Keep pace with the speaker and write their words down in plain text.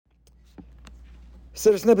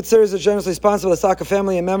Siddur Snippet series is generously sponsored by the Saka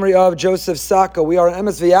family in memory of Joseph Saka. We are in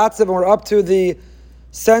Emes V'Yatziv and we're up to the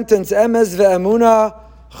sentence Emes Ve'emuna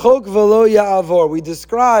Chok V'lo Ya'avor. We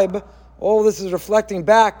describe, all of this is reflecting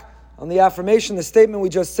back on the affirmation, the statement we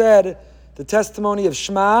just said, the testimony of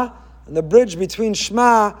Shema, and the bridge between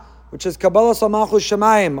Shema, which is Kabbalah Malchus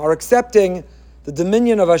Shemayim, our accepting the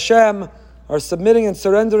dominion of Hashem, our submitting and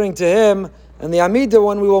surrendering to Him, and the Amidah,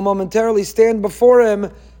 when we will momentarily stand before Him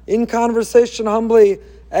in conversation, humbly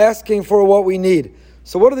asking for what we need.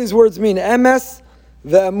 So what do these words mean? Emes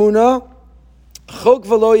ve'emuna chok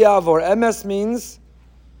v'lo ya'avor. Emes means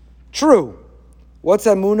true. What's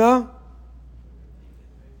emuna?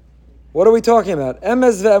 What are we talking about?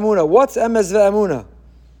 Emes ve'emuna. What's emes ve'emuna?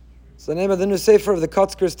 It's the name of the new sefer of the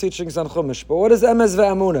Kotzker's teachings on Chumash. But what is emes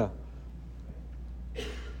ve'emuna?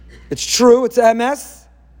 It's true. It's emes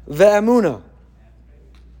ve'emuna.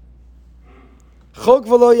 Chok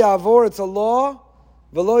v'lo ya'avor, it's a law.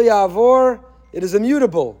 V'lo ya'avor, it is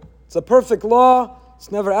immutable. It's a perfect law.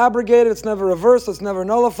 It's never abrogated. It's never reversed. It's never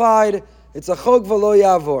nullified. It's a chok v'lo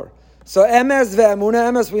ya'avor. So emes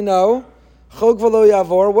ve'emuna, emes we know. Chok v'lo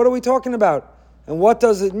ya'avor, what are we talking about? And what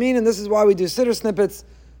does it mean? And this is why we do siddur snippets,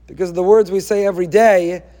 because of the words we say every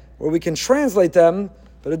day, where we can translate them,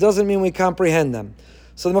 but it doesn't mean we comprehend them.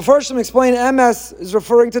 So the Mefarshim explain emes is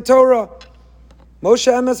referring to Torah.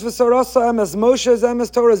 Moshe emes v'sorasa emes. Moshe is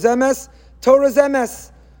emes, Torah is emes. Torah is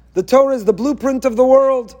emes. The Torah is the blueprint of the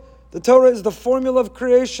world. The Torah is the formula of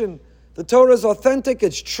creation. The Torah is authentic,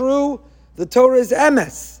 it's true. The Torah is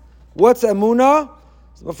emes. What's emunah?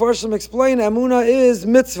 So Mefarshim explain, emunah is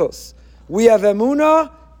mitzvos. We have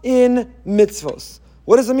emunah in mitzvos.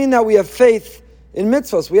 What does it mean that we have faith in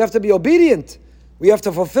mitzvos? We have to be obedient. We have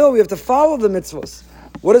to fulfill, we have to follow the mitzvos.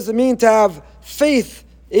 What does it mean to have faith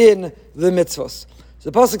in the mitzvos? So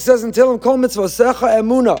the pasuk says in Tehillim, Kol mitzvosecha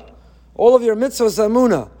emuna. All of your mitzvos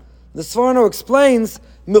emuna. The Sforno explains,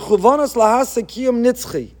 Mechuvanos lahaseh kiyum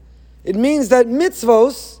nitzchi. It means that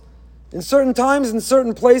mitzvos, in certain times, in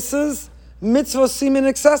certain places, mitzvos seem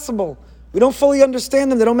inaccessible. We don't fully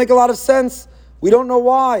understand them. They don't make a lot of sense. We don't know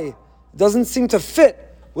why. It doesn't seem to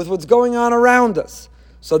fit with what's going on around us.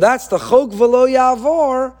 So that's the chok v'lo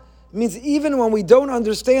ya'avor. It means even when we don't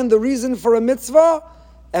understand the reason for a mitzvah,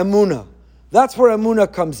 emunah. That's where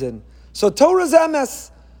emunah comes in. So Torah is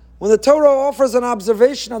emes. When the Torah offers an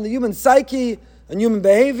observation on the human psyche and human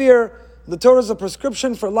behavior, the Torah is a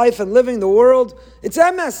prescription for life and living the world. It's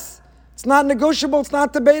emes. It's not negotiable. It's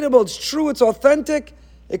not debatable. It's true. It's authentic.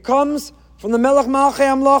 It comes from the Melech Malchei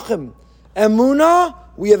Amlachim. Emunah,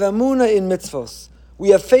 we have emunah in mitzvos. We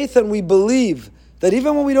have faith and we believe that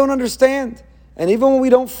even when we don't understand and even when we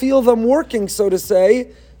don't feel them working, so to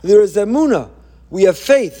say, there is emunah. We have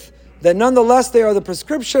faith that nonetheless they are the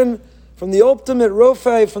prescription from the ultimate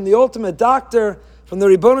rofei, from the ultimate doctor, from the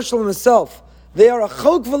Ribono Shalom himself. They are a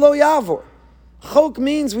chok v'lo ya'avor. Chok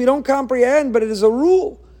means we don't comprehend, but it is a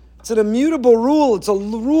rule. It's an immutable rule. It's a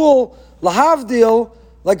rule, lahavdil,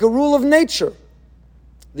 like a rule of nature.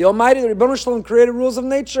 The Almighty, the Ribono Shalom, created rules of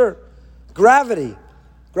nature. Gravity.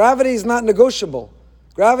 Gravity is not negotiable.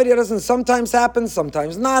 Gravity doesn't sometimes happen,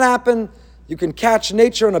 sometimes not happen. You can catch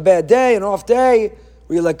nature on a bad day, an off day,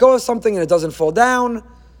 where you let go of something and it doesn't fall down.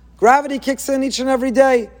 Gravity kicks in each and every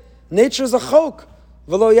day. Nature is a chok.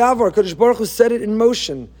 V'lo ya'avor. Kadosh Baruch Hu set it in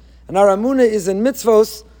motion. And our emunah is in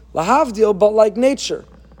mitzvos, lahavdil, but like nature.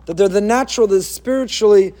 That they're the natural, the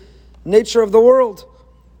spiritually nature of the world.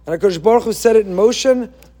 And Kadosh Baruch Hu set it in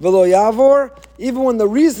motion, v'lo ya'avor. Even when the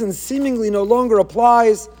reason seemingly no longer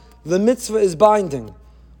applies, the mitzvah is binding.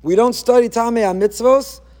 We don't study Tamei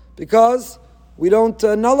HaMitzvos because we don't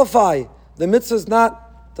nullify. The mitzvah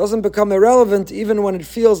doesn't become irrelevant even when it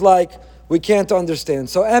feels like we can't understand.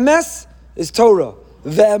 So emes is Torah.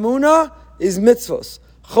 Ve'emunah is mitzvos.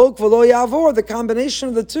 Chok v'lo ya'avor, the combination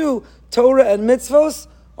of the two, Torah and mitzvos,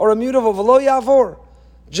 are immutable. V'lo ya'avor.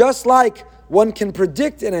 Just like one can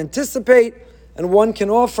predict and anticipate, and one can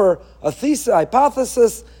offer a thesis,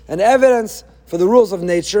 hypothesis, and evidence for the rules of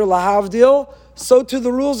nature, lahavdil, so too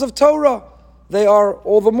the rules of Torah. They are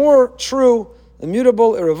all the more true,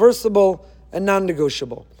 immutable, irreversible, and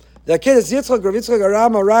non-negotiable. The Akedah Yitzchak, Rav Yitzchak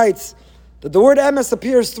Arama writes that the word emes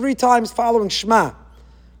appears 3 times following Shema.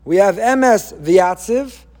 We have emes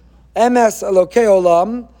v'yatziv, emes elokei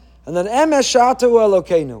olam, and then emes sha'atu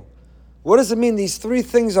elokeinu. What does it mean these 3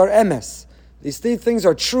 things are emes? These 3 things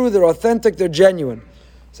are true, they're authentic, they're genuine.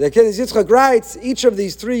 So the Akedah Yitzchak writes, each of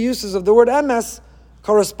these 3 uses of the word emes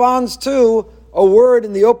corresponds to a word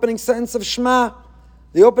in the opening sentence of Shema.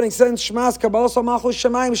 The opening sentence, Shema is Kabbalah Malchus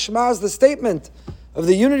Shemayim. Shema is the statement of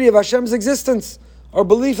the unity of Hashem's existence. Our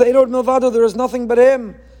belief that Eidod Milvado, there is nothing but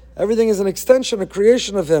Him. Everything is an extension, a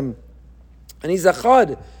creation of Him. And He's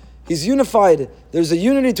Echad. He's unified. There's a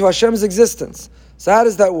unity to Hashem's existence. So how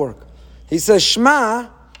does that work? He says Shema.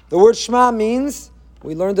 The word Shema means,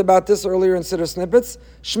 we learned about this earlier in Siddur Snippets,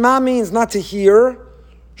 Shema means not to hear.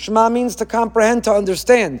 Shema means to comprehend, to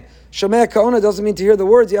understand. Shomea Ka'ona doesn't mean to hear the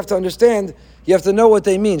words, you have to understand, you have to know what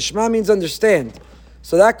they mean. Shema means understand.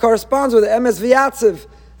 So that corresponds with Emes V'Yatziv.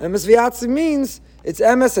 Emes V'Yatziv means, it's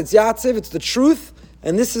Emes, it's Yatziv, it's the truth,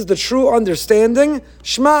 and this is the true understanding.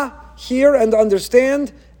 Shema, hear and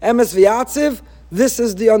understand. Emes V'Yatziv, this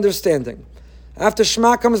is the understanding. After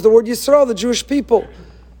Shema comes the word Yisrael, the Jewish people.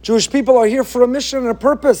 Jewish people are here for a mission and a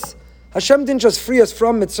purpose. Hashem didn't just free us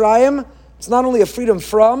from Mitzrayim. It's not only a freedom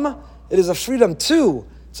from, it is a freedom to.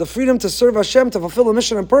 It's a freedom to serve Hashem, to fulfill a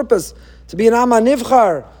mission and purpose, to be an Amma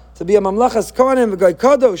Nivchar, to be a Mamlachas Kohanim, V'Gai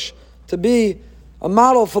Kadosh, to be a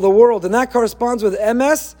model for the world. And that corresponds with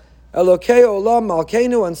Emes, Elokei Olam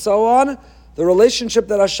Malkeinu, and so on. The relationship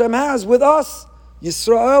that Hashem has with us.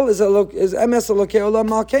 Yisrael is Emes Elokei Olam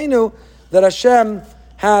Malkeinu, that Hashem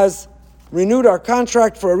has renewed our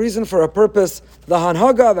contract for a reason, for a purpose, the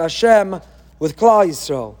Hanhaga of Hashem with Klal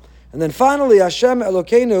Yisrael. And then finally, Hashem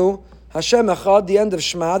Elokeinu, Hashem Echad, the end of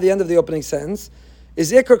Shema, the end of the opening sentence,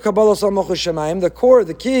 is Iker Kabbalos HaMochus Shemayim. The core,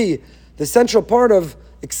 the key, the central part of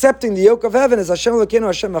accepting the yoke of heaven is Hashem Elokeinu,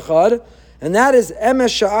 Hashem Echad, and that is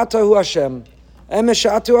Emes Sha'atahu Hashem. Emes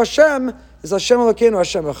Sha'atahu Hashem is Hashem Elokeinu,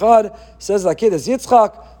 Hashem Echad. Says Lakedas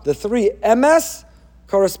Yitzchak, the three Emes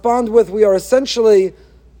correspond with, we are essentially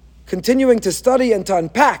continuing to study and to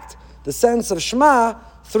unpack the sense of Shema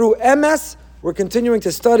through Emes. We're continuing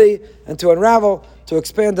to study and to unravel, to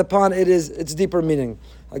expand upon its deeper meaning.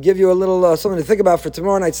 I'll give you a little something to think about for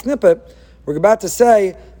tomorrow night's snippet. We're about to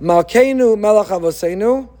say Malkeinu Melech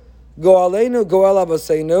Avoseinu, Goaleinu Goel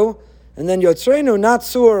Avoseinu, and then Yotzreinu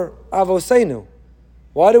Natsur Avoseinu.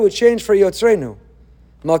 Why do we change for Yotzreinu?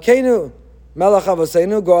 Malkeinu Melech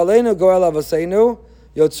Avoseinu, Goaleinu Goel Avoseinu,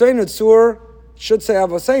 Yotzreinu Tzur should say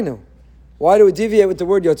Avoseinu. Why do we deviate with the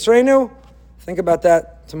word Yotzreinu? Think about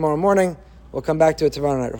that tomorrow morning. We'll come back to it tomorrow night.